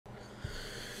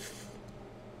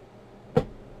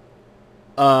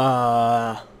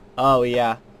Oh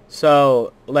yeah.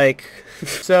 So, like,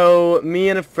 so me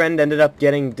and a friend ended up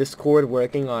getting Discord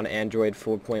working on Android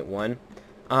 4.1.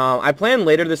 I plan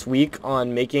later this week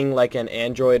on making like an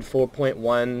Android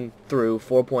 4.1 through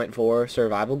 4.4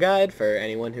 survival guide for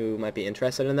anyone who might be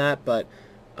interested in that. But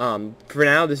for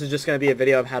now, this is just going to be a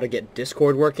video of how to get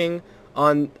Discord working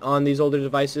on these older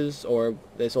devices or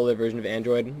this older version of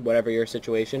Android, whatever your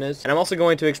situation is. And I'm also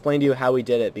going to explain to you how we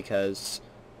did it because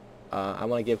I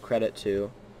want to give credit to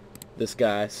this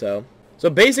guy. So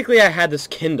basically, I had this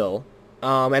Kindle,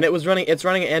 and it's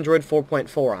running Android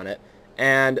 4.4 on it,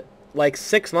 and like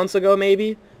 6 months ago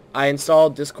maybe, I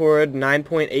installed Discord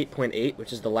 9.8.8,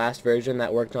 which is the last version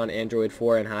that worked on Android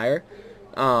 4 and higher,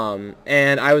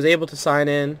 and I was able to sign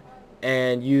in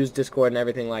and use Discord and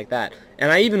everything like that.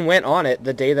 And I even went on it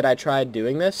the day that I tried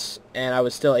doing this, and I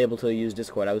was still able to use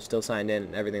Discord. I was still signed in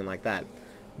and everything like that.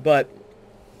 But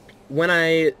when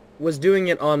I was doing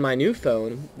it on my new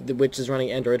phone, which is running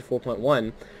Android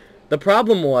 4.1, the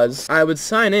problem was I would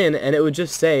sign in and it would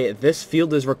just say this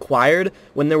field is required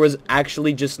when there was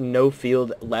actually just no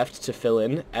field left to fill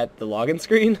in at the login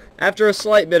screen. After a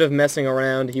slight bit of messing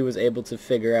around, he was able to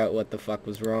figure out what the fuck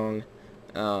was wrong.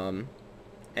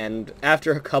 And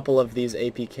after a couple of these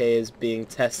APKs being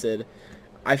tested,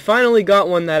 I finally got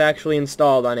one that actually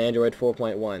installed on Android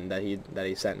 4.1 that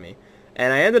he sent me.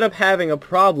 And I ended up having a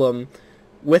problem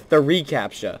with the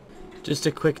recaptcha. Just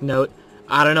a quick note,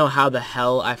 I don't know how the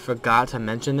hell I forgot to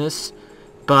mention this,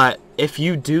 but if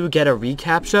you do get a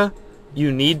recaptcha,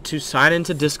 you need to sign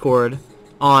into Discord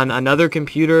on another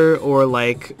computer or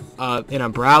like in a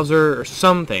browser or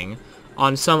something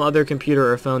on some other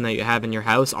computer or phone that you have in your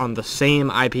house on the same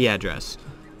IP address.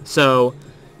 So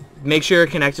make sure you're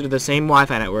connected to the same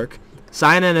Wi-Fi network,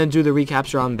 sign in and do the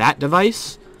recaptcha on that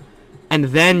device, and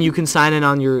then you can sign in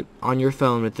on your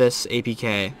phone with this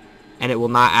APK, and it will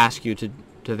not ask you to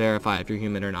verify if you're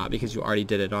human or not because you already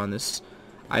did it on this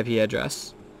IP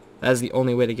address. That is the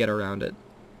only way to get around it.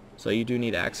 So you do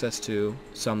need access to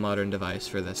some modern device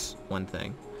for this one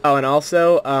thing. Oh, and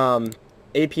also,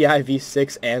 API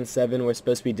v6 and 7 were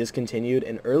supposed to be discontinued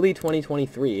in early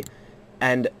 2023,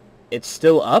 and it's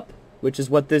still up, which is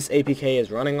what this APK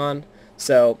is running on.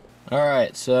 So,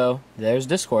 alright, so there's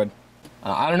Discord.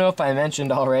 I don't know if I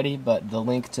mentioned already, but the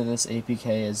link to this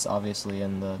APK is obviously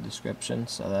in the description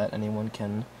so that anyone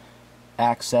can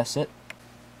access it.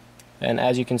 And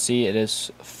as you can see, it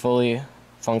is fully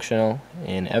functional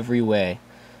in every way.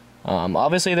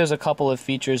 Obviously there's a couple of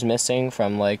features missing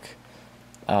from like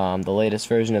the latest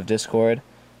version of Discord.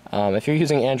 If you're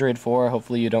using Android 4,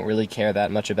 hopefully you don't really care that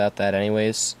much about that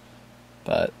anyways.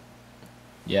 But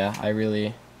yeah,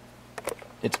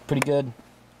 it's pretty good.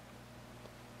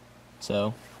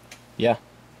 So, yeah,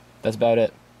 that's about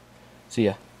it. See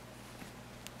ya.